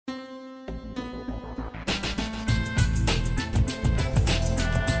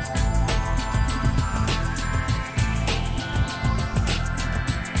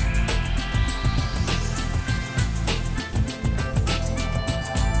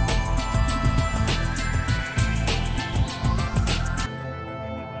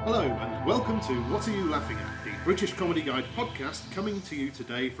Welcome to What Are You Laughing At, the British Comedy Guide podcast coming to you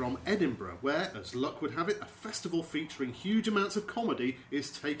today from Edinburgh, where, as luck would have it, a festival featuring huge amounts of comedy is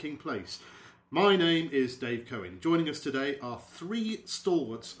taking place. My name is Dave Cohen. Joining us today are three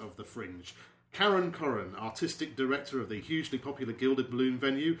stalwarts of the Fringe. Koren, artistic director of the hugely popular Gilded balloon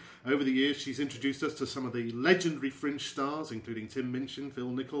venue. Over the years, she's introduced us to some of the legendary Fringe stars, including Tim Minchin, Phil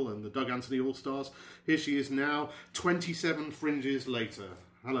Nicol, and the Doug Anthony All-Stars. Here she is now, 27 Fringes later.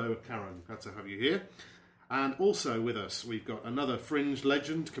 Hello, Karen. Glad to have you here. And also with us, we've got another Fringe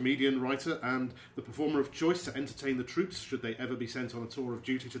legend, comedian, writer, and the performer of choice to entertain the troops should they ever be sent on a tour of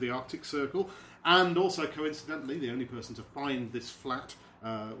duty to the Arctic Circle. And also, coincidentally, the only person to find this flat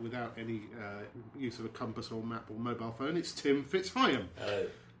without any use of a compass or map or mobile phone. It's Tim FitzHigham. Hello.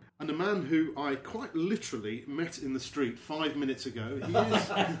 And a man who I quite literally met in the street 5 minutes ago. He is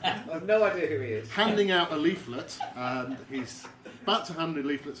I have no idea who he is. handing out a leaflet, and he's about to hand me a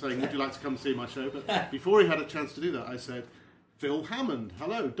leaflet saying, would you like to come see my show? But before he had a chance to do that, I said, Phil Hammond.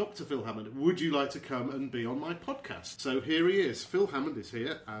 Hello, Dr Phil Hammond. Would you like to come and be on my podcast? So here he is. Phil Hammond is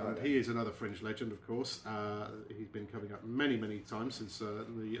here, and he is another Fringe legend, of course. He's been coming up many, many times since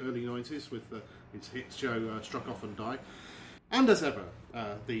the early 90s with his hit show Struck Off and Die. And as ever,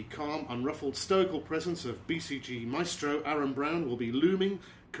 the calm, unruffled, stoical presence of BCG maestro Aaron Brown will be looming,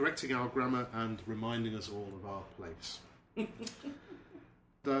 correcting our grammar and reminding us all of our place.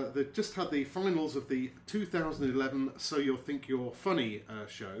 They just had the finals of the 2011 So You Think You're Funny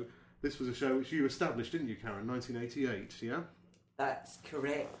show. This was a show which you established, didn't you, Karen? 1988, yeah? That's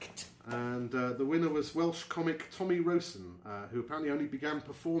correct. And the winner was Welsh comic Tommy Rosen, who apparently only began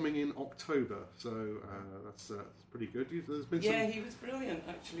performing in October. So that's pretty good. There's been he was brilliant,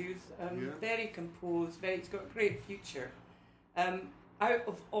 actually. He was very composed. He's got a great future. Out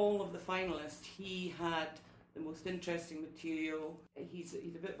of all of the finalists, he had the most interesting material. He's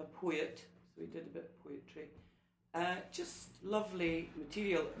a bit of a poet, so he did a bit of poetry. Just lovely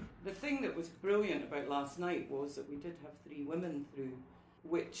material. The thing that was brilliant about last night was that we did have three women through,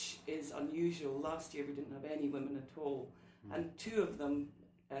 which is unusual. Last year we didn't have any women at all, and two of them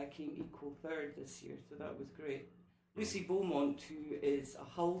came equal third this year, so that was great. Lucy Beaumont, who is a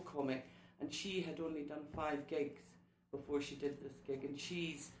Hull comic, and she had only done 5 gigs before she did this gig, and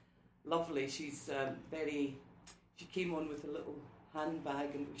she's lovely. She's she came on with a little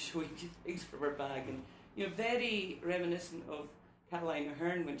handbag and was showing you things from her bag, and very reminiscent of Caroline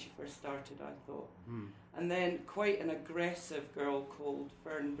Aherne when she first started, I thought. And then quite an aggressive girl called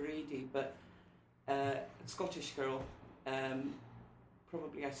Fern Brady, but Scottish girl.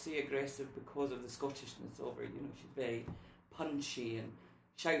 Probably I say aggressive because of the Scottishness of her. She's very punchy and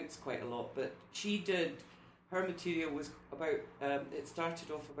shouts quite a lot. But her material was about, it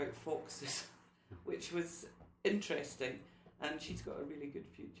started off about foxes, which was interesting. And she's got a really good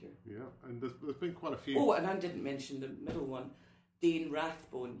future. Yeah, and there's been quite a few... Oh, and I didn't mention the middle one, Dane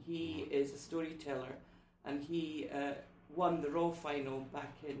Rathbone. He is a storyteller, and he won the Raw final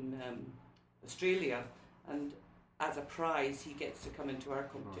back in Australia, and as a prize he gets to come into our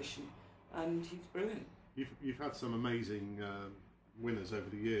competition, and he's brilliant. You've had some amazing winners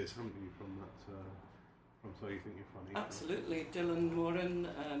over the years, haven't you, from So You Think You're Funny? Absolutely. Dylan Moran,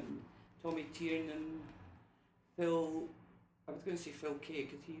 Tommy Tiernan, Phil... I was going to say Phil Kay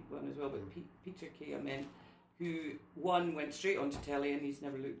because he won as well, but Peter Kay, who won, went straight onto telly, and he's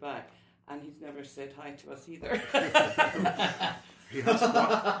never looked back, and he's never said hi to us either. He has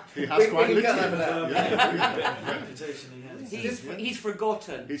quite literally. He's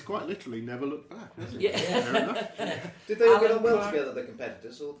forgotten. He's quite literally never looked back, hasn't he? Yeah. Fair enough. Did they all get on well together, the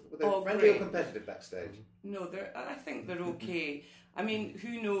competitors, or were they friendly or competitive backstage? No, I think they're okay. I mean,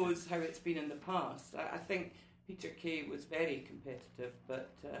 who knows how it's been in the past? I think Peter Kay was very competitive,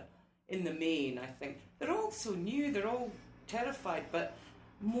 but in the main, I think they're all so new, they're all terrified, but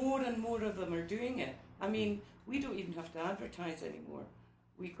more and more of them are doing it. I mean, we don't even have to advertise anymore.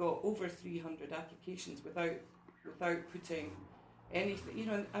 We got over 300 applications without putting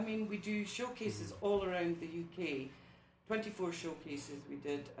anything. We do showcases all around the UK. 24 showcases we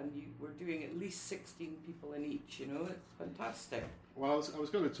did, and we're doing at least 16 people in each. It's fantastic. Well, I was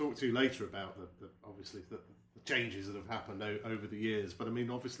going to talk to you later about obviously the changes that have happened over the years, but I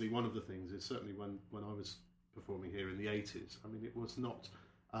mean, obviously, one of the things is certainly when I was performing here in the 80s. I mean, it was not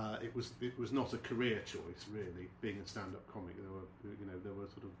a career choice really. Being a stand-up comic, there were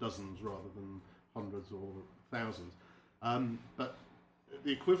sort of dozens rather than hundreds or thousands. But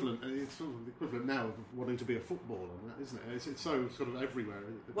the equivalent, it's sort of the equivalent now of wanting to be a footballer, isn't it? It's so sort of everywhere.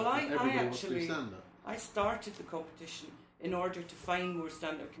 Well, I actually started the competition in order to find more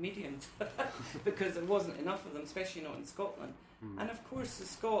stand-up comedians because there wasn't enough of them, especially not in Scotland. And of course the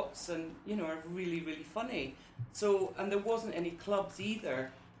Scots are really, really funny. So, and there wasn't any clubs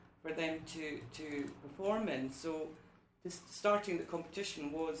either for them to perform in. So starting the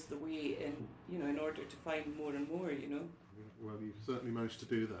competition was the way in order to find more and more, Well, you've certainly managed to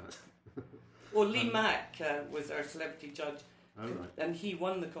do that. Well, Lee Mack was our celebrity judge, right. and he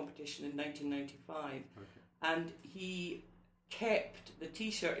won the competition in 1995. Okay. And he kept the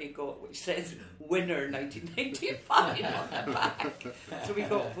T-shirt he got, which says "Winner 1995" on the back. So we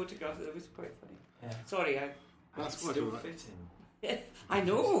got photographs. It was quite funny. Yeah. Sorry, That's quite still all right. fitting. I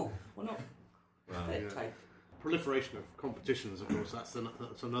know. Well, not Well, that yeah. tight. Proliferation of competitions, of course, that's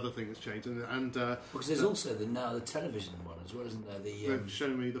another thing that's changed. And because there's also now the television one as well, isn't there? The Show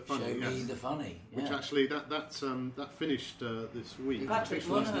Me the Funny. Show Me yes. the Funny. Yeah. Which actually that finished this week. Patrick Finished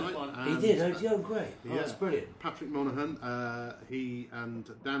last Monahan night, won. and He did. Oh, great! Oh, yeah. that's brilliant. Patrick Monahan, he and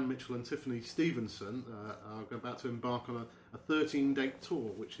Dan Mitchell and Tiffany Stevenson are about to embark on a 13-date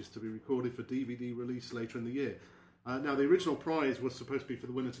tour, which is to be recorded for DVD release later in the year. Now, the original prize was supposed to be for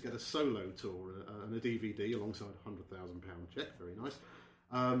the winner to get a solo tour and a DVD alongside a £100,000 cheque. Very nice.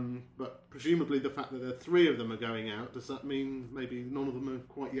 But presumably the fact that there are three of them are going out, does that mean maybe none of them are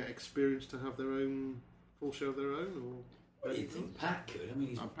quite yet experienced to have their own full show of their own? Or You think Pat could? I mean,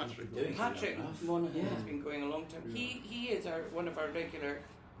 he's Patrick been doing Patrick it long enough. Monahan Yeah. has been going a long time. Yeah. He is one of our regular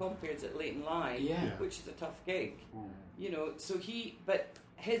compeers at Leighton Live, Yeah. which is a tough gig. So but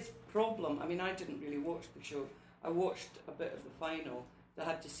his problem, I mean, I didn't really watch the show. I watched a bit of the final. I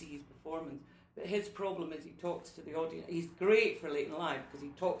had to see his performance. But his problem is he talks to the audience. He's great for Leighton Live because he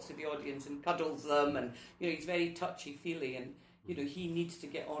talks to the audience and cuddles them, and he's very touchy-feely, and he needs to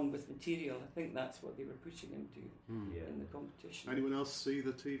get on with material. I think that's what they were pushing him to in the competition. Anyone else see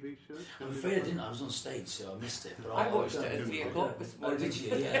the TV show? I'm afraid I didn't. I was on stage, so I missed it. But I watched it at 3 o'clock this morning. Oh, did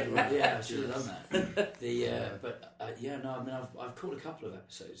you? Yeah, I should have done that. I mean, I've caught a couple of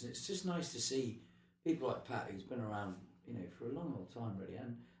episodes, and it's just nice to see people like Pat, who's been around, for a long time, really,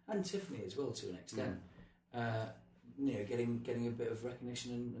 and Tiffany as well, to an extent. Getting a bit of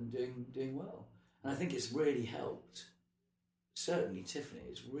recognition and doing well. And I think it's really helped. Certainly, Tiffany,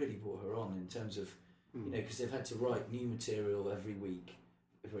 it's really brought her on in terms of, because they've had to write new material every week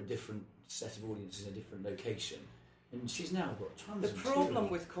for a different set of audiences in a different location, and she's now got tons. The problem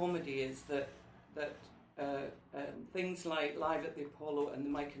with comedy is that things like Live at the Apollo and the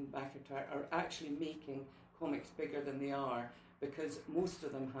Mike and McIntyre are actually making comics bigger than they are, because most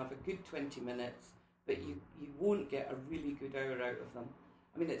of them have a good 20 minutes, but you won't get a really good hour out of them.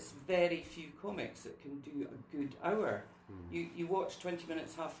 I mean, it's very few comics that can do a good hour. You watch 20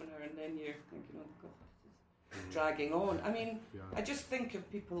 minutes, half an hour, and then you're thinking, oh God, this is dragging on. I mean, I just think of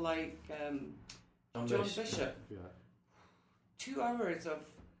people like John Bishop. 2 hours of,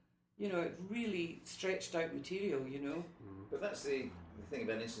 really stretched out material, But that's the thing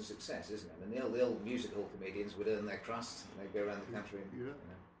about instant success, isn't it? I mean, the old musical comedians would earn their crust, and they'd go around the country. And,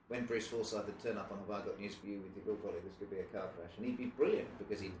 when Bruce Forsyth would turn up on Have I Got News for You with your Golly, this could be a car crash, and he'd be brilliant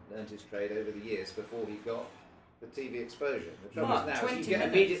because he'd learned his trade over the years before he got the TV exposure. The trouble is now, you get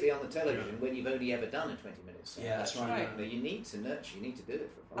immediately on the television when you've only ever done a 20-minute set. Yeah, that's right. You need to nurture, you need to do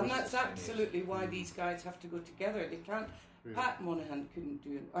it for 5 And years. that's absolutely why these guys have to go together. They can't. Pat Monahan couldn't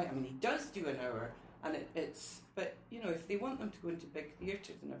do it. I mean, he does do an hour, and but if they want them to go into big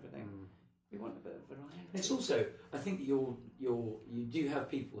theatres and everything, we want a bit of variety. It's also, I think you do have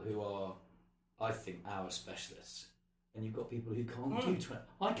people who are, I think, hour specialists, and you've got people who can't do 20.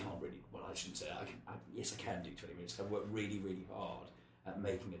 I can't really. Well, I shouldn't say that. Yes, I can do 20 minutes. I've worked really, really hard at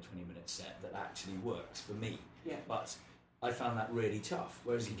making a 20-minute set that actually works for me. Yeah. But I found that really tough.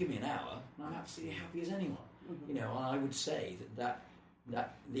 Whereas you give me an hour, and I'm absolutely happy as anyone. And I would say that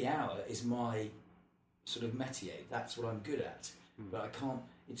the hour is my sort of métier. That's what I'm good at. But I can't.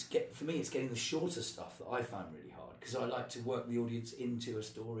 For me, it's getting the shorter stuff that I find really hard, because I like to work the audience into a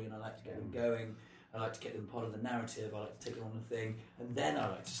story, and I like to get them going. I like to get them part of the narrative. I like to take them on a thing, and then I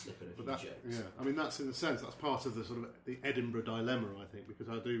like to slip in a few jokes. Yeah, I mean, that's in a sense that's part of the sort of the Edinburgh dilemma, I think, because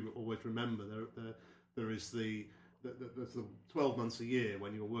I do always remember there is the 12 months a year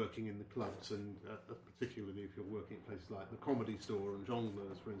when you're working in the clubs, and particularly if you're working at places like the Comedy Store and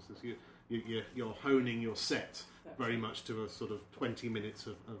Jongleurs, for instance, you're honing your set very much to a sort of 20 minutes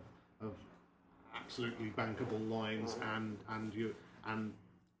of absolutely bankable lines and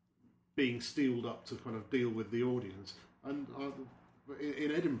being steeled up to kind of deal with the audience. And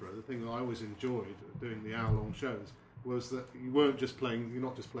in Edinburgh, the thing that I always enjoyed doing the hour-long shows was that you're not just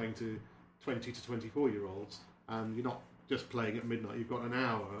playing to 20 to 24-year-olds, and you're not just playing at midnight. You've got an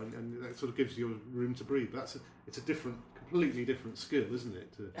hour, and that sort of gives you room to breathe. It's a completely completely different skill, isn't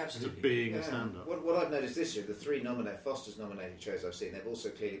it, to being a stand-up? What I've noticed this year, the three Foster's nominated shows I've seen, they've also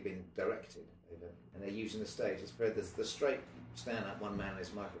clearly been directed, and they're using the stage. It's very the straight stand-up, one man on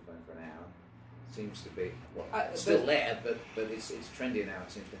his microphone for an hour seems to be still there, but it's trendy now.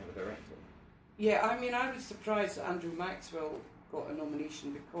 It seems to have a director. Yeah, I mean, I was surprised that Andrew Maxwell got a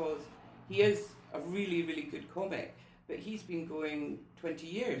nomination because he is a really, really good comic, but he's been going 20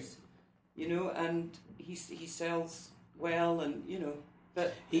 years, and he sells well, and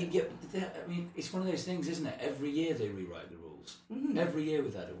but I mean, it's one of those things, isn't it? Every year they rewrite the rules. Mm-hmm. Every year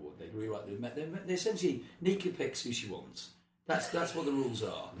with that award, they rewrite they essentially Nika picks who she wants. That's what the rules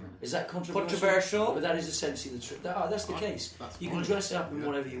are. Yeah. Is that controversial? But that is essentially the truth. That's the case. You can dress it up in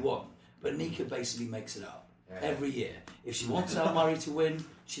whatever you want, but Nika basically makes it up every year. If she wants Al Murray to win,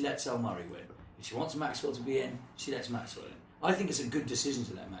 she lets Al Murray win. If she wants Maxwell to be in, she lets Maxwell in. I think it's a good decision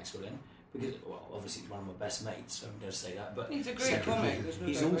to let Maxwell in because, well, obviously he's one of my best mates, so I'm going to say that. But he's a great comic.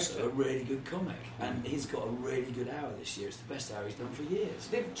 He's also a really good comic, and he's got a really good hour this year. It's the best hour he's done for years.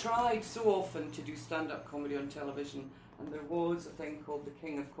 They've tried so often to do stand-up comedy on television. And there was a thing called the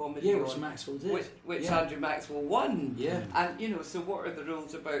King of Comedy, which Maxwell did, which Andrew Maxwell won. Yeah, and so what are the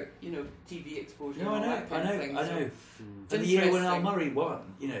rules about TV exposure? No, I know. And the year when Al Murray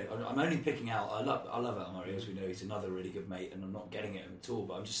won, I'm only picking out. I love Al Murray, as we know, he's another really good mate, and I'm not getting at him at all.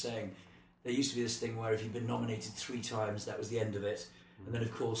 But I'm just saying, there used to be this thing where if you'd been nominated 3 times, that was the end of it, and then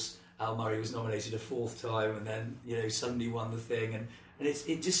of course Al Murray was nominated a 4th time, and then suddenly won the thing, and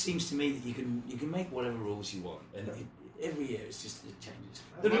it just seems to me that you can make whatever rules you want, and every year it changes.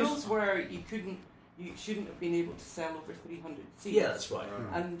 The rules were you shouldn't have been able to sell over 300 seats. Yeah, that's right.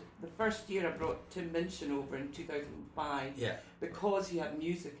 And the first year I brought Tim Minchin over in 2005 because he had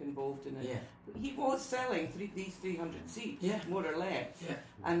music involved in it. Yeah. But he was selling these 300 seats, more or less. Yeah.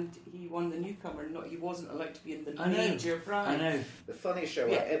 And he won the newcomer. He wasn't allowed to be in the major prize. I know. The funniest show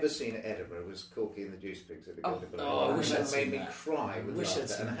I've ever seen at Edinburgh was Corky and the Juice Pigs at the Gilded. That made me cry with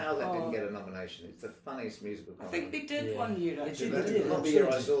laughter. And how that didn't get a nomination. It's the funniest musical comedy. I think they did one year, actually. They did. Not the year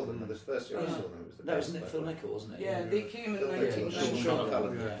I saw them, but the first year I saw them, it was the best. That was Phil Nicol, wasn't it? Yeah, they came in 1990. Sean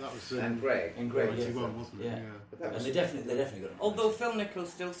Cullen and Greg. And Greg, wasn't it? Yeah. And they definitely got it. Although Phil Nicol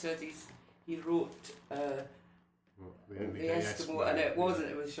still says he wrote the Eskimo, and it wasn't.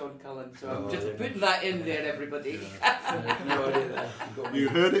 It was Sean Cullen. So I'm just putting that in there, everybody. No idea there. You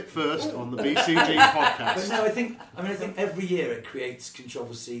heard it first on the BCG podcast. But no, I think every year it creates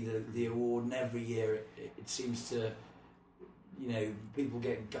controversy. The award, and every year it seems to,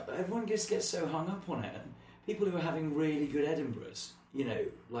 everyone gets so hung up on it, and people who are having really good Edinburghs,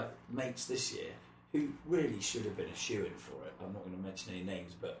 like mates this year, who really should have been a shoo-in for it. I'm not going to mention any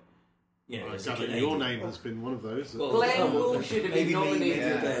names, but your name has been one of those. Glenn Gould should have been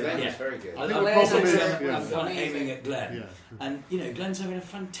nominated. Glenn very good. I think I'm kind of aiming at Glenn, and Glenn's having a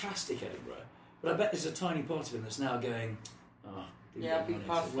fantastic Edinburgh, but I bet there's a tiny part of him that's now going,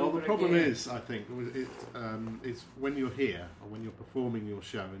 well, the problem is, I think, it's when you're here or when you're performing your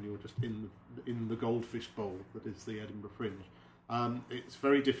show and you're just in the goldfish bowl that is the Edinburgh Fringe. It's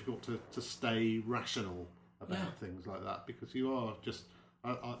very difficult to stay rational about things like that because you are just.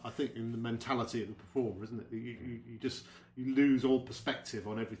 I think in the mentality of the performer, isn't it? You lose all perspective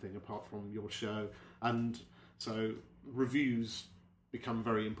on everything apart from your show, and so reviews become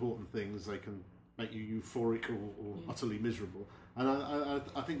very important things. They can make you euphoric or utterly miserable. And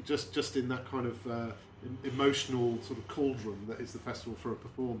I think just in that kind of emotional sort of cauldron that is the festival for a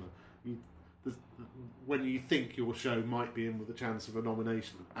performer, when you think your show might be in with a chance of a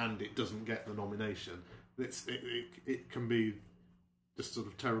nomination and it doesn't get the nomination, it can be just sort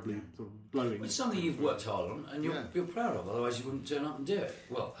of terribly sort of blowing. Well, it's something you've worked hard on and you're proud of, otherwise you wouldn't turn up and do it.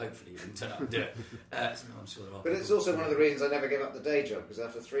 Well, hopefully you wouldn't turn up and do it. I'm sure there are. But it's also one of the reasons I never give up the day job, because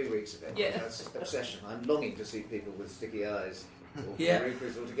after 3 weeks of it, that's obsession. I'm longing to see people with sticky eyes or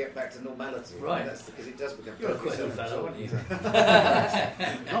perukers, or to get back to normality. Right. That's because it does become You're quite a fellow, aren't you?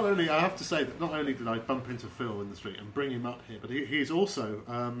 I have to say that not only did I bump into Phil in the street and bring him up here, but he's also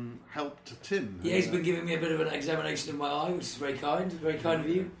helped Tim. Yeah, he's been giving me a bit of an examination of my eye, which is very kind of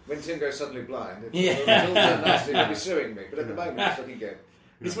you. When Tim goes suddenly blind, it's all too nasty, he'll be suing me, but at the moment it's looking good.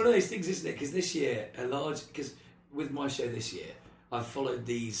 It's one of those things, isn't it? Because this year, because with my show this year, I've followed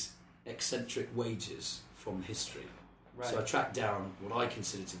these eccentric wagers from history. Right. So I tracked down what I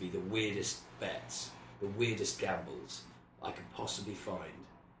consider to be the weirdest bets, the weirdest gambles I could possibly find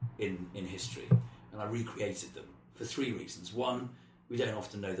in history, and I recreated them for 3 reasons. 1, we don't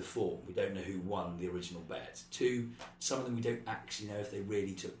often know the form. We don't know who won the original bet. 2, some of them we don't actually know if they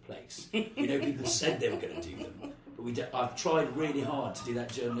really took place. We know people said they were going to do them, but I've tried really hard to do that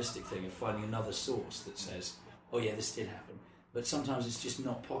journalistic thing of finding another source that says, oh yeah, this did happen. But sometimes it's just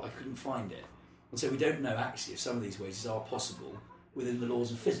not. I couldn't find it, and so we don't know actually if some of these wages are possible within the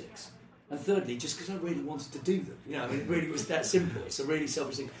laws of physics. And thirdly, just because I really wanted to do them, it really was that simple. It's a really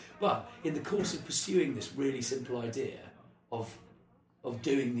selfish thing. But in the course of pursuing this really simple idea of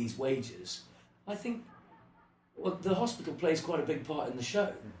doing these wages, I think the hospital plays quite a big part in the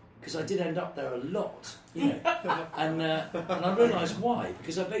show, because I did end up there a lot, and I realised why,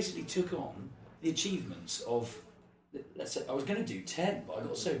 because I basically took on the achievements of, let's say, I was going to do 10, but I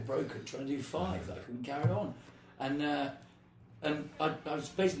got so broken trying to do 5 that I couldn't carry on, and I was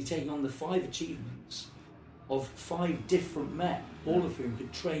basically taking on the 5 achievements of 5 different men, all of whom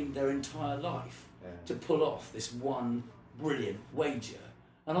had trained their entire life to pull off this one brilliant wager.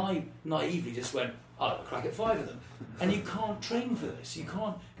 And I naively just went, I'll have a crack at 5 of them. And you can't train for this. You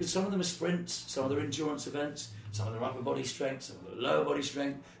can't, because some of them are sprints, some of them are endurance events, some of them are upper body strength, some of them are lower body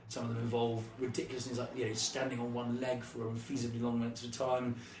strength, some of them involve ridiculous things like standing on one leg for unfeasibly long lengths of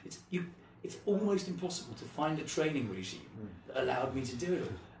time. It's almost impossible to find a training regime that allowed me to do it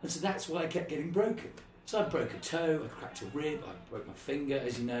all. And so that's why I kept getting broken. So I broke a toe, I cracked a rib, I broke my finger,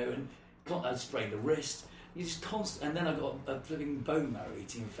 as you know, and I sprained a wrist. You just and then I got a flipping bone marrow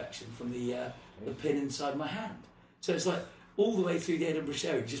eating infection from the pin inside my hand. So it's like all the way through the Edinburgh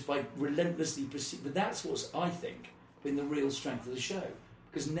show, just by relentlessly pursuing. But that's what's, I think, been the real strength of the show.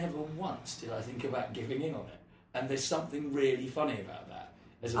 Because never once did I think about giving in on it. And there's something really funny about that.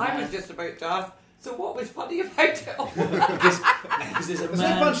 I was just about to ask, so what was funny about it all? Because there's a man... There's no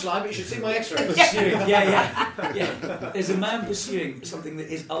punchline, but you should see my X-ray. There's a man pursuing something that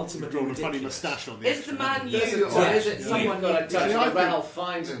is ultimately ridiculous. A funny moustache on the Is the man you, or is it someone you've got you? a touch of Ranulph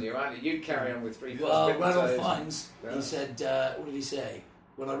Fiennes in you, aren't you? You carry on with 3 Well, Ranulph Fiennes, he said, what did he say?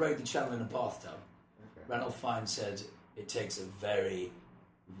 When I rode the channel in a bathtub, Ranulph Fiennes said, it takes a very,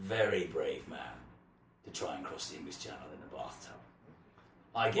 very brave man to try and cross the English Channel in a bathtub.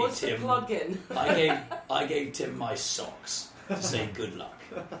 What's the plug-in? I gave Tim my socks to say good luck,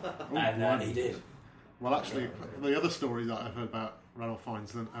 and he did. Well, actually, the other story that I've heard about Ranulph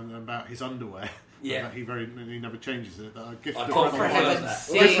Fiennes and about his underwear, that he never changes it. That a gift of Ranulph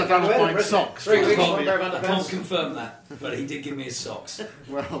Fiennes socks. I can't confirm that, but he did give me his socks.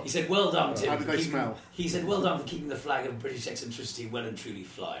 Well, he said, "Well done, Tim." How did they smell? He said, "Well done for keeping the flag of British eccentricity well and truly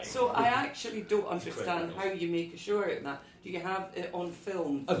flying." So I actually don't understand how you make a show out of that. Do you have it on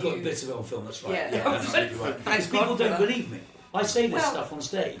film? I've got a bit of it on film. That's right. Yeah, absolutely right. Because people don't believe me. I say this stuff on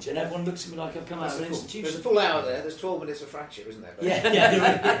stage, and everyone looks at me like I've come out of an institution. There's a full hour there. There's 12 minutes of fracture, isn't there? Yeah.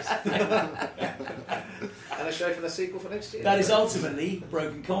 And a show for the sequel for next year. That is ultimately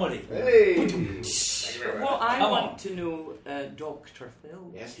broken comedy. Hey. What I want to know, Dr.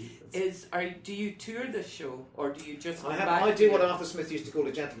 Phil, is do you tour this show, or do you just I do what Arthur Smith used to call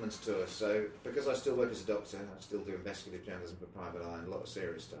a gentleman's tour. So because I still work as a doctor, I still do investigative journalism for Private Eye and a lot of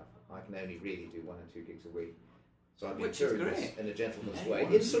serious stuff. I can only really do 1 and 2 gigs a week. So I've been touring this in a gentleman's way,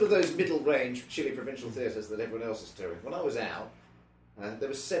 in sort of those middle-range, chilly provincial theatres that everyone else is touring. When I was out, there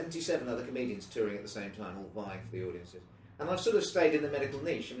were 77 other comedians touring at the same time, all vying for the audiences. And I've sort of stayed in the medical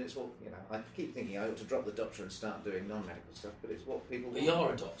niche, and it's what, I keep thinking I ought to drop the doctor and start doing non-medical stuff, but it's what people want. You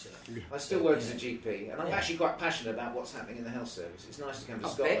are a doctor. I still work as a GP, and I'm actually quite passionate about what's happening in the health service. It's nice to come to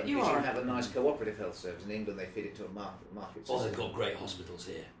Scotland because you have a nice cooperative health service. In England, they feed it to a market system. Oh, they've got great hospitals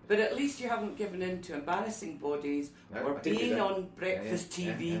here. But at least you haven't given in to embarrassing bodies or being on breakfast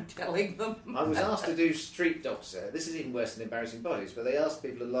TV telling them. I was asked to do street doctor. This is even worse than embarrassing bodies, but they asked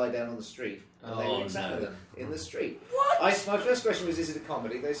people to lie down on the street and they would examine them in the street. What? My first question was, is it a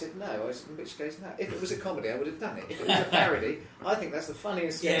comedy? They said no. I said, in which case, no. If it was a comedy, I would have done it. If it was a parody, I think that's the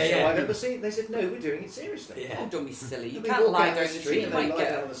funniest show I've ever seen. They said, no, we're doing it seriously. Oh, don't be silly. You can't lie down the street. You might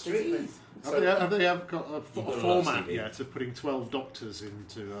get down on the street. Have they got a format yet of putting 12 doctors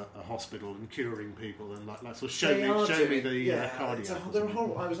into a hospital and curing people and like sort of show me the cardiac?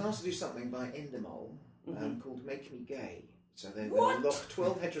 I was asked to do something by Endemol called Make Me Gay. So they're going to lock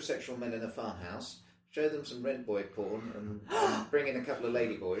 12 heterosexual men in a farmhouse, show them some red boy porn and bring in a couple of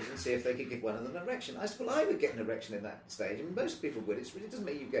lady boys and see if they could give one of them an erection. I said, well, I would get an erection in that stage, and most people would. It doesn't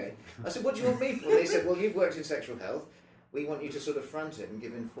make you gay. I said, what do you want me for? They said, well, you've worked in sexual health. We want you to sort of front it and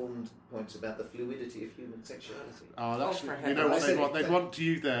give informed points about the fluidity of human sexuality. You know what they want? They want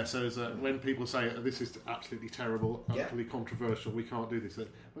you there so that when people say, this is absolutely terrible, utterly controversial, we can't do this.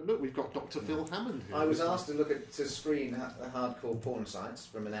 But look, we've got Dr Phil Hammond here. I was asked to screen the hardcore porn sites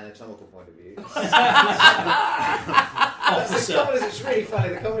from an anatomical point of view. It's really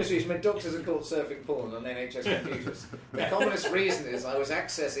funny. The commonest reason when doctors are caught surfing porn on NHS computers. The commonest reason is I was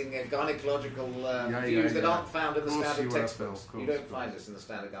accessing gynecological views that aren't found in the standard textbooks. You don't find this in the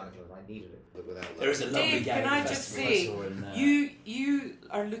standard garden club. I needed it, but without that. There is a lovely Dave, can I just say, you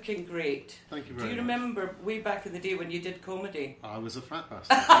are looking great. Thank you very much. Do you remember way back in the day when you did comedy? I was a fat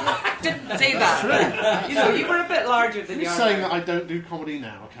bastard. I didn't say that. True. You were a bit larger than you are. You're saying that I don't do comedy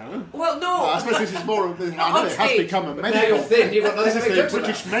now, Karen? Well, no. I suppose this is more of the... I know it has become a medical... Now you're thin, you've got nothing This to is make the up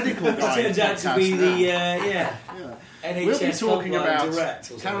British for Medical It Guide turns out to be podcast the now. NHS We'll be talking Hotline about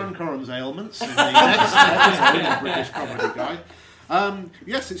Direct or Karen something. Coren's ailments in the next episode of British Comedy Guide.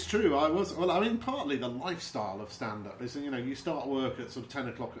 Yes, it's true. Partly the lifestyle of stand-up is, you start work at sort of 10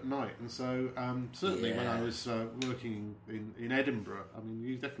 o'clock at night, and so certainly when I was working in Edinburgh,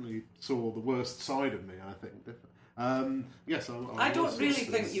 you definitely saw the worst side of me, I think. Yes, I don't really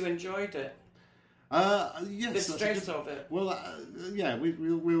think you enjoyed it. Yes, the stress of it. Well,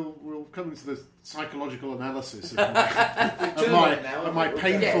 we'll come into the psychological analysis of my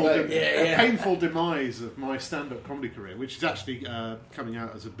painful demise of my stand-up comedy career, which is actually coming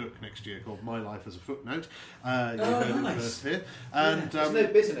out as a book next year called My Life as a Footnote. You heard it first here. And there's no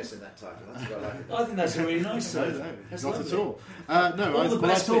bitterness in that title. That's what I like. I think that's a really nice title. No, not at all.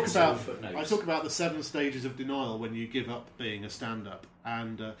 I talk about the 7 stages of denial when you give up being a stand-up,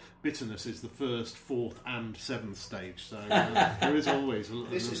 and bitterness is the 1st, 4th, and 7th stage. So there is always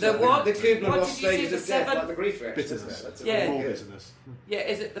this is the what? The Kubler-Ross Did you say stages the of death, 7? like the grief reaction. bitterness. Yeah. Bitterness. Yeah,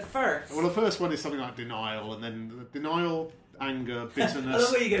 is it the first? Well, the first one is something like denial, and then denial, anger,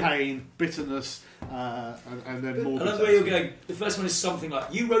 bitterness, pain, bitterness, and then more. I love where you're going. The first one is something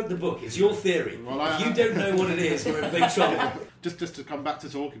like, you wrote the book, it's your theory. Well, if you don't know what it is, we're in big trouble. Just to come back to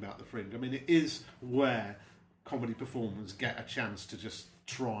talking about the Fringe, it is where comedy performers get a chance to just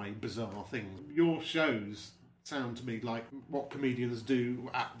try bizarre things. Your shows sound to me like what comedians do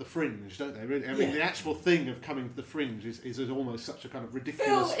at the Fringe, don't they? Really? The actual thing of coming to the Fringe is almost such a kind of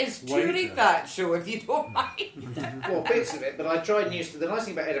ridiculous. Phil is touring that show, if you don't mind. Well, bits of it, but I tried and used to. The nice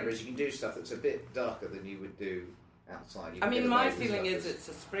thing about Edinburgh is you can do stuff that's a bit darker than you would do outside. My feeling is it's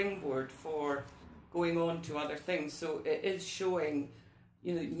a springboard for going on to other things, so it is showing,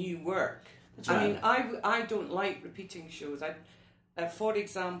 new work. That's right. I don't like repeating shows. For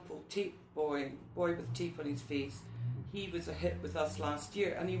example, Tape Boy with tape on his face, he was a hit with us last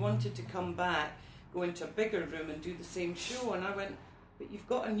year, and he wanted to come back, go into a bigger room and do the same show, and I went, but you've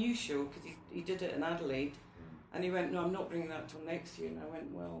got a new show, because he did it in Adelaide, and he went, no, I'm not bringing that till next year, and I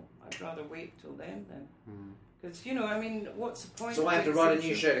went, well, I'd rather wait till then. Because, what's the point? So I have to write a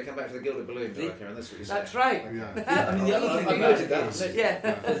new show to come back to the Gilded Balloon, do I, Karen? That's what you're saying. That's right. Yeah. The other thing about it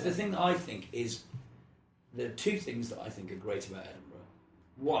is, the thing that I think is, there are 2 things that I think are great about Edinburgh.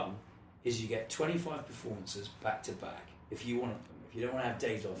 One is you get 25 performances back to back, if you want them. If you don't want to have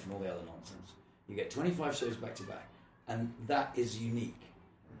days off and all the other nonsense, you get 25 shows back to back, and that is unique,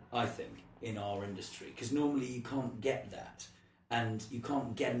 I think, in our industry, because normally you can't get that. And you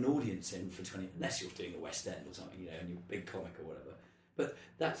can't get an audience in for 20, unless you're doing a West End or something, and you're a big comic or whatever. But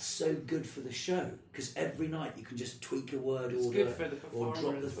that's so good for the show, because every night you can just tweak a word order, or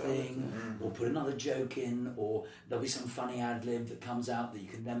drop the thing, or put another joke in, or there'll be some funny ad-lib that comes out that you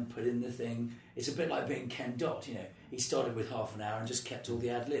can then put in the thing. It's a bit like being Ken Dott, He started with half an hour and just kept all the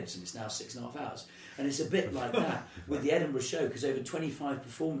ad-libs, and it's now 6.5 hours. And it's a bit like that with the Edinburgh show, because over 25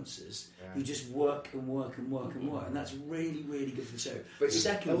 performances, you just work and work and work and work, and that's really, really good for the show. But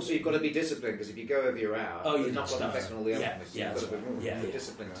also you've got to be disciplined, because if you go over your hour, you're not going to affect all the other things. You've got to be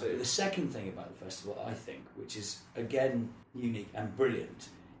disciplined too. The second thing about the festival, I think, which is again unique and brilliant,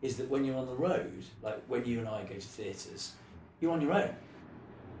 is that when you're on the road, like when you and I go to theatres, you're on your own,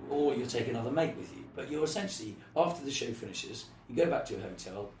 or you'll take another mate with you. But you're essentially, after the show finishes, you go back to your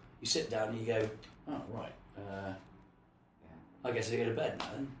hotel, you sit down and you go, oh, right, I guess I go to bed now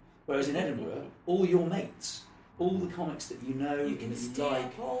then. Whereas in Edinburgh, all your mates, all the comics that you know you can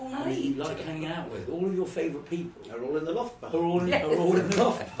and you like hanging out with, all of your favourite people are all in the loft pub. Are all in the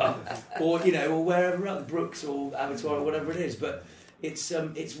loft pub, or or wherever else, Brooks or Abattoir or whatever it is. But it's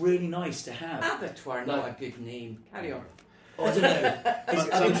really nice to have. Abattoir, not a good name. Carry on. I don't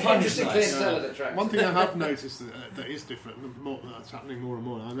know. Interesting clientele attraction. One thing I have noticed that is different, that's happening more and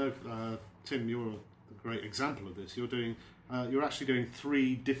more. I know, Tim, you're a great example of this. You're actually doing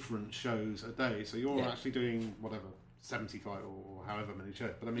 3 different shows a day, so you're actually doing 75 or however many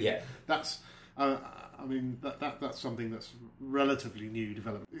shows. But that's that's something that's relatively new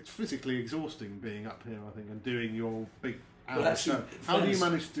development. It's physically exhausting being up here, I think, and doing your big hour show. How do you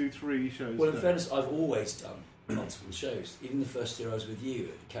manage to do 3 shows? Well, in fairness, I've always done multiple shows. Even the first year I was with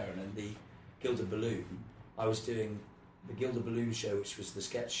you, Karen, and the Gilded Balloon, I was doing the Gilded Balloon show, which was the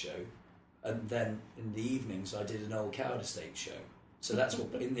sketch show, and then in the evenings I did an old Coward Estate show. So that's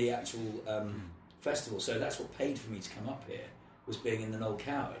what in the actual festival. So that's what paid for me to come up here, was being in the Noel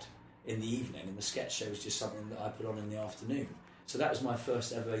Coward in the evening, and the sketch show was just something that I put on in the afternoon. So that was my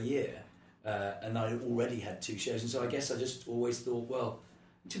first ever year, and I already had 2 shows, and so I guess I just always thought, well,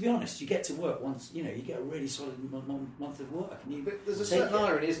 to be honest, you get to work once, you get a really solid month of work. And but there's a certain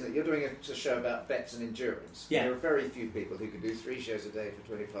irony, isn't it? You're doing a show about bets and endurance. Yeah. There are very few people who can do 3 shows a day for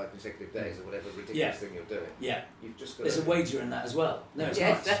 25 consecutive days or whatever ridiculous thing you're doing. Yeah. You've just got There's a wager in that as well. No, it's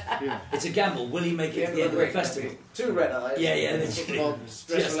not. Yeah. It's a gamble. Will he make it to the end of the festival? 2 red eyes. Yeah.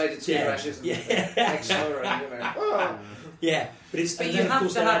 Stress-related skin rashes. And eczema. Yeah, but you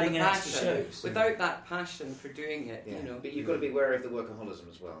have to have the passion. Shows. Without that passion for doing it, But you've got to be wary of the workaholism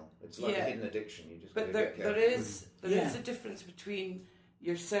as well. It's like a hidden addiction. You just. But there is a difference between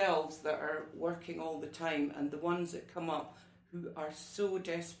yourselves that are working all the time and the ones that come up who are so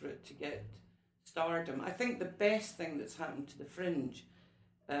desperate to get stardom. I think the best thing that's happened to the Fringe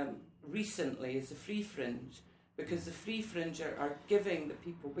recently is the Free Fringe, because the Free Fringe are giving the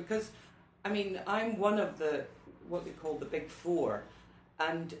people, because I'm one of the what they call the big 4,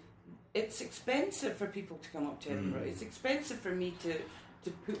 and it's expensive for people to come up to Edinburgh. It's expensive for me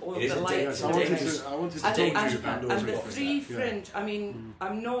to put all the lights. I wanted to talk to you about and the Free Fringe.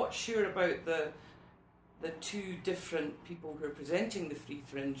 I'm not sure about the 2 different people who are presenting the Free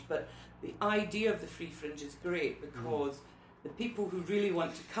Fringe, but the idea of the Free Fringe is great, because the people who really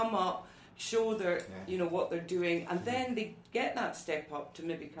want to come up, show their what they're doing, and then they get that step up to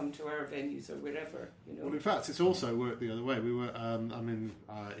maybe come to our venues or wherever. Well, in fact, it's also worked the other way. We were, Imran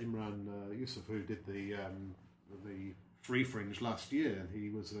Yusuf, who did the Free Fringe last year, and he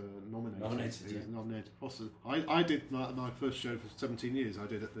was nominated. He was nominated. I did my first show for 17 years. I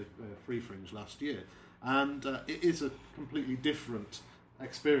did at the Free Fringe last year, and it is a completely different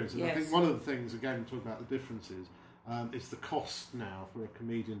experience. And I think one of the things, again, talk about the differences. It's the cost now for a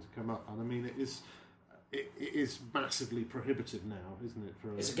comedian to come up, and it is massively prohibitive now, isn't it?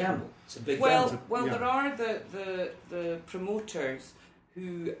 It's a gamble. It's a big gamble. Well, there are the promoters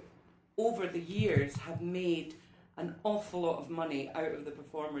who, over the years, have made an awful lot of money out of the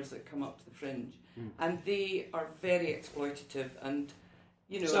performers that come up to the Fringe, and they are very exploitative. And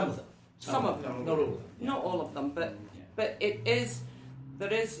some of them, not all of them, not all of them, but it is.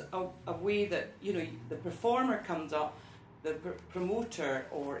 There is a way that the performer comes up, the promoter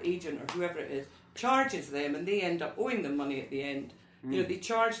or agent or whoever it is charges them, and they end up owing them money at the end. They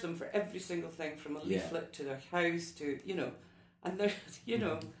charge them for every single thing, from a leaflet to their house to and there's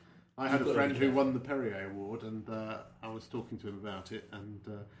I had a friend who won the Perrier Award, and I was talking to him about it, and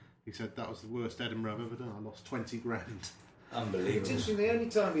he said that was the worst Edinburgh I've ever done. I lost 20 grand. Unbelievable. It's interesting. The only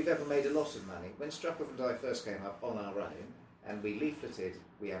time we've ever made a loss of money, when Struckle and I first came up on our own. And we leafleted,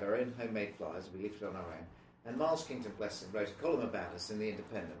 we had our own homemade flyers, we leafleted on our own. And Miles Kington, bless him, wrote a column about us in The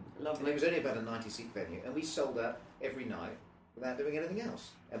Independent. Lovely. And it was only about a 90-seat venue, and we sold out every night without doing anything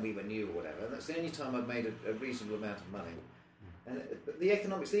else. And we were new or whatever, and that's the only time I've made a reasonable amount of money. And the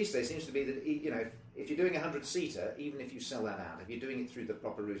economics these days seems to be that, if you're doing a 100-seater, even if you sell that out, if you're doing it through the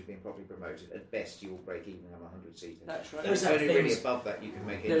proper route of being properly promoted, at best you'll break even on a 100-seater. That's right. It's only really above that you can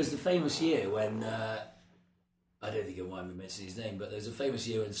make it. There was the famous year when... I don't think you'll mind me mentioning his name, but there's a famous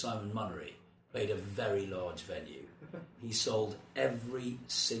year when Simon Munnery played a very large venue. He sold every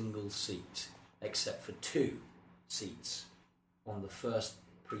single seat except for 2 seats on the first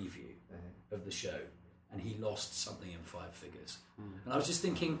preview of the show, and he lost something in 5 figures. And I was just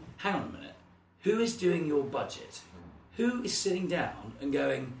thinking, hang on a minute, who is doing your budget? Who is sitting down and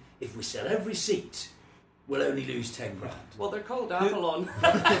going, if we sell every seat, we'll only lose 10 grand? Well, they're called Avalon.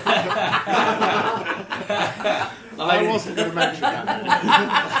 I wasn't going to mention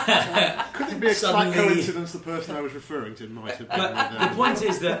that. Could it be a slight coincidence the person I was referring to might have been? But the point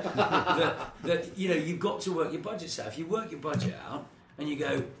is that you've got to work your budgets out. If you work your budget out and you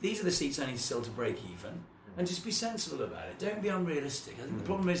go, these are the seats I need to sell to break even, and just be sensible about it. Don't be unrealistic. I think the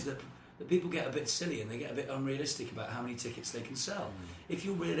problem is that people get a bit silly and they get a bit unrealistic about how many tickets they can sell. If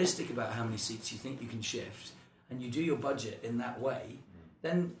you're realistic about how many seats you think you can shift, and you do your budget in that way,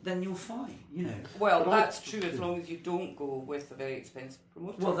 then you're fine, Well, that's true as long as you don't go with a very expensive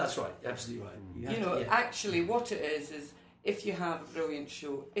promoter. Well, that's right, absolutely right. Actually, what it is if you have a brilliant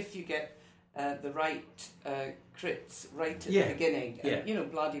show, if you get the right crits right at the beginning,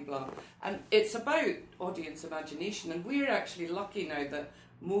 and, blah-de-blah. And it's about audience imagination, and we're actually lucky now that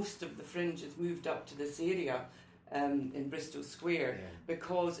most of the Fringe has moved up to this area in Bristol Square,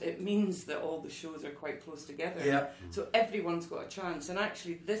 because it means that all the shows are quite close together. Yeah. So everyone's got a chance. And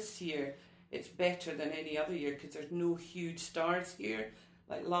actually this year it's better than any other year because there's no huge stars here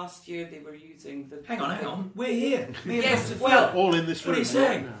Like last year, they were using the... Hang on, we're here. Yes, well... all in this room. What are you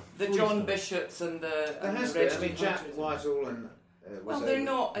saying? The John Bishops and the... There has been. I mean, Jack Whitehall and... well, they're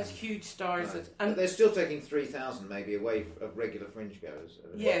not as huge stars as... And they're still taking 3,000 maybe away of regular Fringe goers.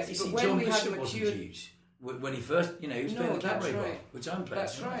 Yes, you but see, when John we had Bishop the wasn't mature... huge. When he first, he was playing the cabaret bar, which I'm playing.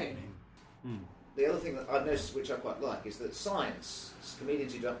 That's right. The other thing that I've noticed, which I quite like, is that science,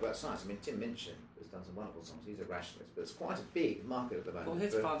 comedians who talk about science, I mean, Tim Minchin has done some wonderful songs, he's a rationalist, but it's quite a big market at the moment. Well,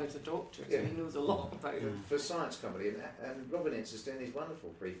 his father's a doctor, so he knows a lot about it. For science comedy, and Robin Ince is doing these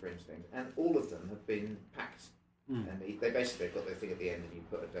wonderful free Fringe things, and all of them have been packed. And they basically got their thing at the end, and you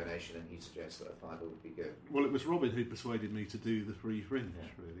put a donation, and he suggests that a fiver would be good. Well, it was Robin who persuaded me to do the free Fringe,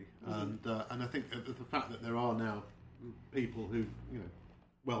 really, and I think the fact that there are now people who,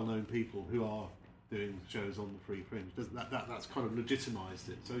 well-known people who are doing shows on the free Fringe, that's kind of legitimised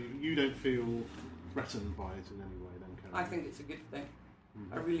it. So you don't feel threatened by it in any way, then, can you? I think it's a good thing.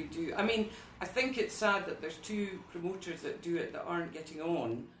 I really do. I mean, I think it's sad that there's two promoters that do it that aren't getting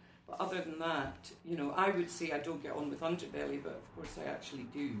on. But other than that, I would say I don't get on with Underbelly, but of course I actually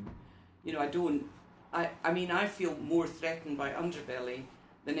do. I don't. I mean, I feel more threatened by Underbelly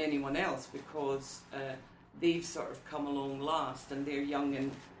than anyone else because they've sort of come along last and they're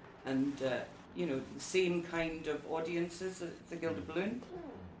young and the same kind of audiences as the Gilded Balloon.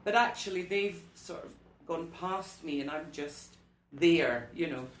 But actually, they've sort of gone past me, and I'm just there.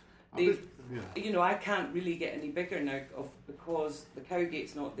 I can't really get any bigger now because the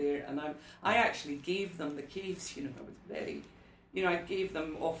Cowgate's not there, and I actually gave them the caves. I was very, I gave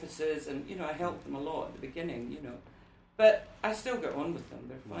them offices, and I helped them a lot at the beginning. But I still get on with them.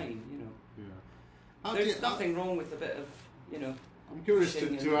 They're fine. Yeah. There's nothing wrong with a bit of, I'm curious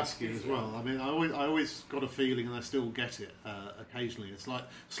to ask you as well. I mean, I always got a feeling, and I still get it occasionally. It's like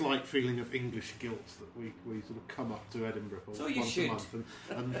slight feeling of English guilt that we sort of come up to Edinburgh for once a month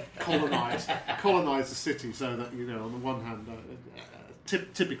and colonise the city. So that on the one hand, a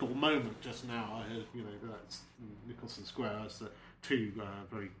typical moment just now. I heard that's Nicholson Square. That's two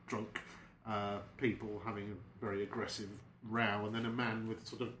very drunk people having a very aggressive row, and then a man with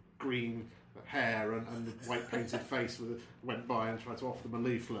sort of green hair and the white painted face went by and tried to offer them a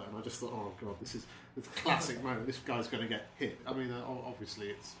leaflet, and I just thought, oh god, this is a classic moment. This guy's going to get hit. I mean, obviously,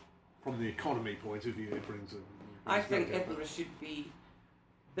 it's from the economy point of view, it brings I think Edinburgh should be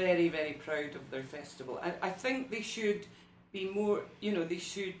very, very proud of their festival. I think they should be more. They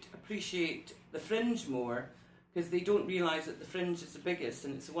should appreciate the Fringe more because they don't realise that the Fringe is the biggest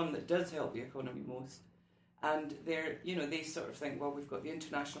and it's the one that does help the economy most. And they sort of think, well, we've got the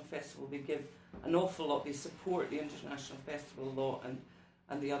International Festival, they give an awful lot, they support the International Festival a lot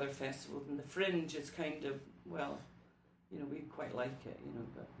and the other festivals, and the Fringe is kind of, well, we quite like it,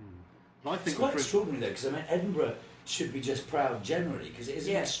 but... I think it's quite extraordinary though, because Edinburgh should be just proud generally, because it is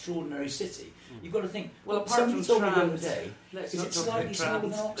an extraordinary city. You've got to think, well, apart from told me the other trams, day, is it slightly smaller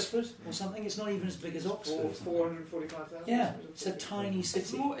than Oxford or something? It's not even as big as Oxford. 445,000? Yeah, it's a tiny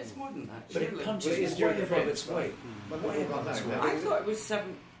city. It's more than that. But it punches way above its weight. I thought it was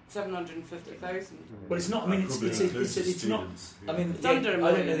 750,000. Well, it's not. I mean, it's not. I mean, I don't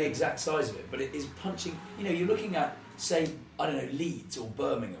know the exact size of it, but it is punching. You're looking at, say, I don't know, Leeds or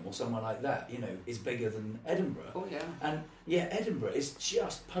Birmingham or somewhere like that. Is bigger than Edinburgh. Oh yeah. And Edinburgh is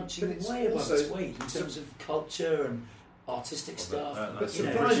just punching way above its weight in terms of culture and artistic stuff. But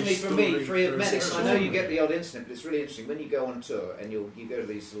surprisingly for me, free of menace, I know you get the odd incident, but it's really interesting when you go on tour and you go to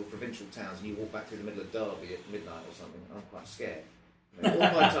these little provincial towns and you walk back through the middle of Derby at midnight or something. I'm quite scared.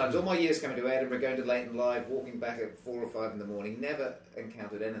 All my years coming to Edinburgh, going to Leighton Live, walking back at 4 or 5 in the morning, never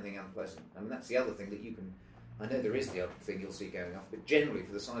encountered anything unpleasant. I mean, that's the other thing that you can. I know there is the other thing you'll see going off, but generally,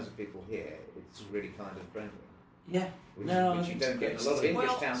 for the size of people here, it's really kind of friendly. Yeah, which you don't get in a lot of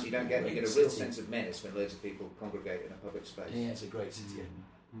English towns. You don't get. You get a real sense of menace when loads of people congregate in a public space. Yeah, it's a great city.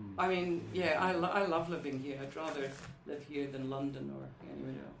 I mean, I love living here. I'd rather live here than London or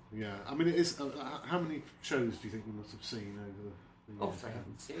anywhere else. Yeah, I mean, it is. How many shows do you think you must have seen over the years? Oh, for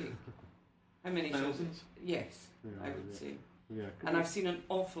heaven's sake! How many shows? Yes, I would say. Yeah, and I've seen an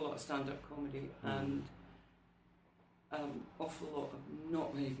awful lot of stand-up comedy and awful lot of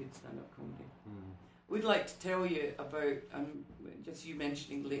not very good stand-up comedy. We'd like to tell you about, just you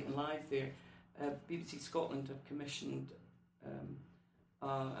mentioning Leighton Live there, BBC Scotland have commissioned,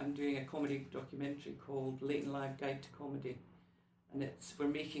 I'm doing a comedy documentary called Leighton Live Guide to Comedy, and we're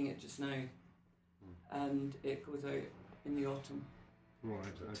making it just now, and it goes out in the autumn. Right,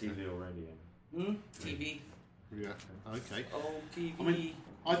 okay. TV or radio? TV. Yeah, okay. Oh, TV.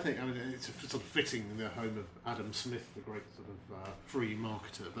 I think it's sort of fitting in the home of Adam Smith, the great sort of free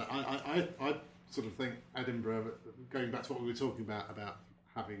marketer, but I sort of think Edinburgh, going back to what we were talking about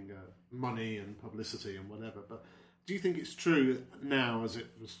having money and publicity and whatever. But do you think it's true now, as it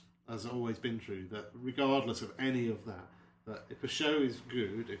has always been true, that regardless of any of that, that if a show is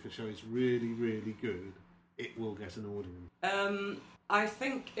good, if a show is really, really good, it will get an audience? I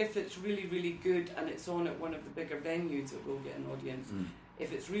think if it's really, really good and it's on at one of the bigger venues, it will get an audience.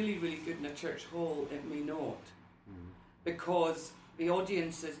 If it's really, really good in a church hall, it may not. Because the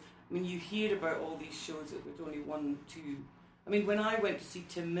audiences, I mean, you hear about all these shows that there's only 1, 2... I mean, when I went to see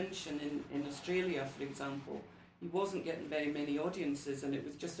Tim Minchin in Australia, for example, he wasn't getting very many audiences and it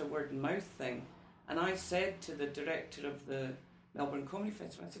was just a word and mouth thing. And I said to the director of the Melbourne Comedy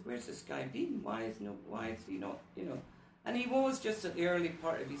Festival, I said, where's this guy been? Why is he not, you know? And he was just at the early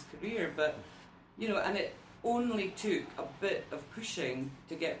part of his career, but, you know, and it only took a bit of pushing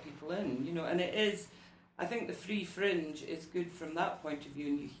to get people in, you know, and it is, I think the Free Fringe is good from that point of view,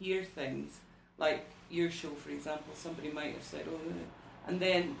 and you hear things like your show, for example, somebody might have said, and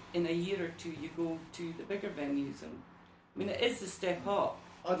then in a year or two you go to the bigger venues, and I mean, it is a step up.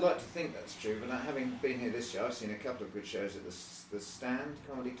 I'd like to think that's true, but having been here this year, I've seen a couple of good shows at the Stand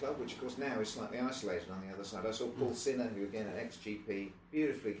Comedy Club, which of course now is slightly isolated on the other side. I saw Paul Sinner, who again an ex-GP,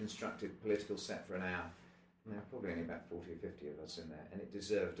 beautifully constructed political set for an hour. Now probably only about 40 or 50 of us in there, and it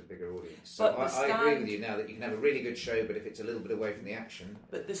deserved a bigger audience. So I agree with you now that you can have a really good show, but if it's a little bit away from the action...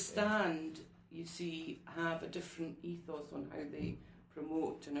 But the Stand, you see, have a different ethos on how they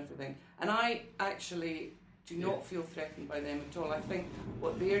promote and everything. And I actually do not feel threatened by them at all. I think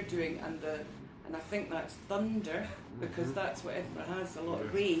what they're doing, and I think that's thunder, because that's what Edinburgh has, a lot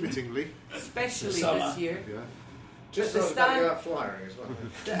of rain. Fittingly. Especially this year. Yeah. Just the so Stand... go out flying as well.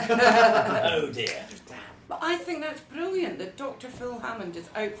 Oh dear. But I think that's brilliant that Dr Phil Hammond is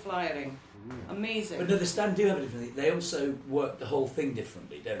out flying. Amazing. But no, the Stand do have a different thing. They also work the whole thing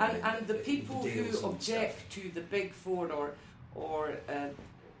differently, don't they? And the people who object to the Big Four or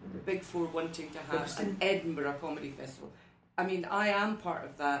the Big Four wanting to have an Edinburgh Comedy Festival. I mean, I am part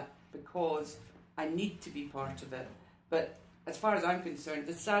of that because I need to be part of it. But as far as I'm concerned,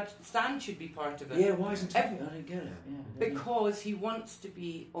 the Stand should be part of it. Yeah, why isn't he? I don't get it. Yeah, because he wants to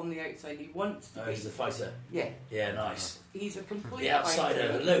be on the outside. He wants to be... he's a fighter. Yeah. Yeah, nice. He's a complete the outsider,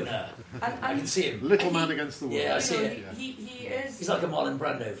 fighter. the loner. And I can see him. Little man against the world. Yeah, I see it. He is... He's like a Marlon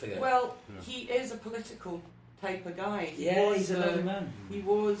Brando figure. Well, he is a political type of guy. He's a lovely man. He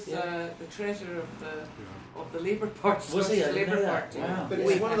was the treasurer of the Labour Party. Was he? Labour Party. Wow. But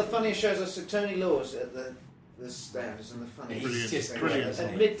it's one of the funniest shows I saw. Tony Laws at the Stand is one of the funniest. He's just brilliant.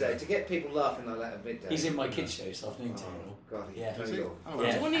 At midday, to get people laughing like that at midday. He's in my kids' show this afternoon, Tony. God, Tony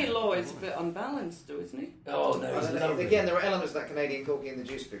Law. Tony Law is a bit unbalanced, though, isn't he? Oh no, he's lovely. Again, there are elements of that Canadian Corky and the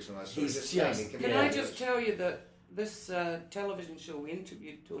Juice Picks when I saw it. Can I just tell you that this television show, we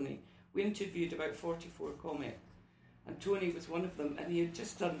interviewed Tony. We interviewed about 44 comics, and Tony was one of them, and he had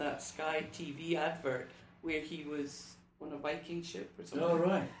just done that Sky TV advert where he was on a Viking ship or something. Oh,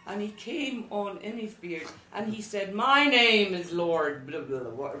 right. And he came on in his beard and he said, my name is Lord blah, blah, blah,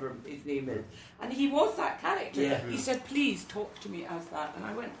 whatever his name is. And he was that character. Yeah. He said, please talk to me as that. And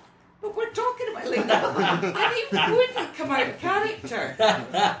I went, but we're talking about like that. And he wouldn't come out of character.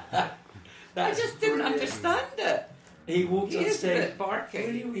 I just didn't understand it. He walked on He is a stage. bit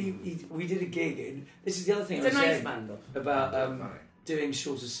barking. We did a gig. And this is the other thing He's I was a nice saying man, though. about doing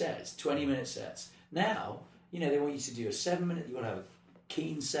shorter sets, 20-minute sets. Now, you know, they want you to do a 7-minute. You want to have a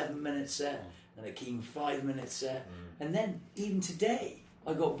keen 7-minute set and a keen 5-minute set, and then even today,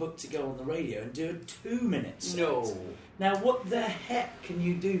 I got booked to go on the radio and do a 2-minute set. No. Now, what the heck can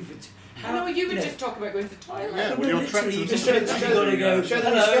you do for? No, you would just talk about going to the toilet. Yeah, But when you're literally, you trapped just in got to go. show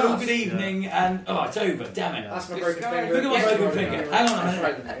them Hello, scars. good evening, and it's over. Damn it. That's my broken Discard. finger. Look at my broken finger. Hang on a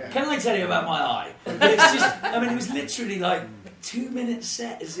minute. Right, Can I tell you about my eye? It's just, I mean, it was literally like 2-minute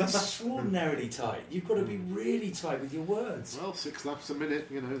set is extraordinarily tight. You've got to be really tight with your words. Well, 6 laughs a minute,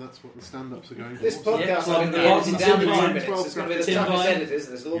 you know, that's what the stand-ups are going for. This podcast Yeah, will be edited down to 2 Tim minutes. It's going to be the Tim toughest Vine. edit,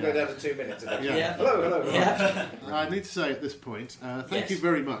 isn't it? It'll all go down to 2 minutes. Yeah. Hello. Yeah. I need to say at this point, thank Yes. you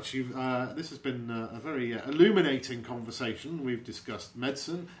very much. This has been a very illuminating conversation. We've discussed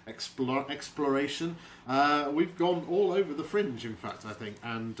medicine, exploration. We've gone all over the fringe, in fact, I think,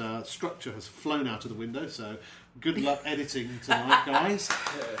 and structure has flown out of the window, so good luck editing tonight, guys.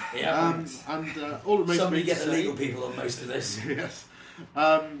 Yeah. All it remains Somebody me get to the say- legal people on most of this. Yes.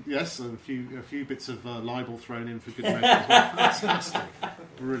 Yes, and a few bits of libel thrown in for good measure as well. Fantastic.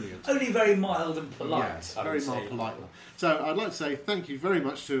 Brilliant. Only very mild and polite. Yes, I would very say. mild, polite. So I'd like to say thank you very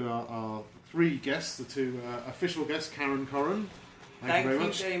much to our 3 guests, the 2 official guests, Koren, Thank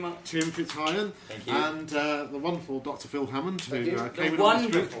you very much. Tim FitzHigham. Thank you. And the wonderful Dr Phil Hammond, who came in wonderful. on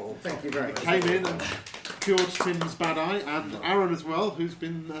the street. Thank you very much. Came in and cured Tim's bad eye, and Aaron as well, who's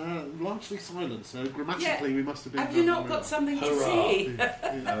been largely silent. So grammatically, we must have been. Have you not got something to say?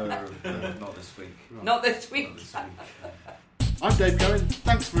 No, not this week. Not this week. Not this week. I'm Dave Cohen.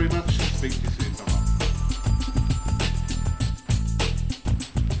 Thanks for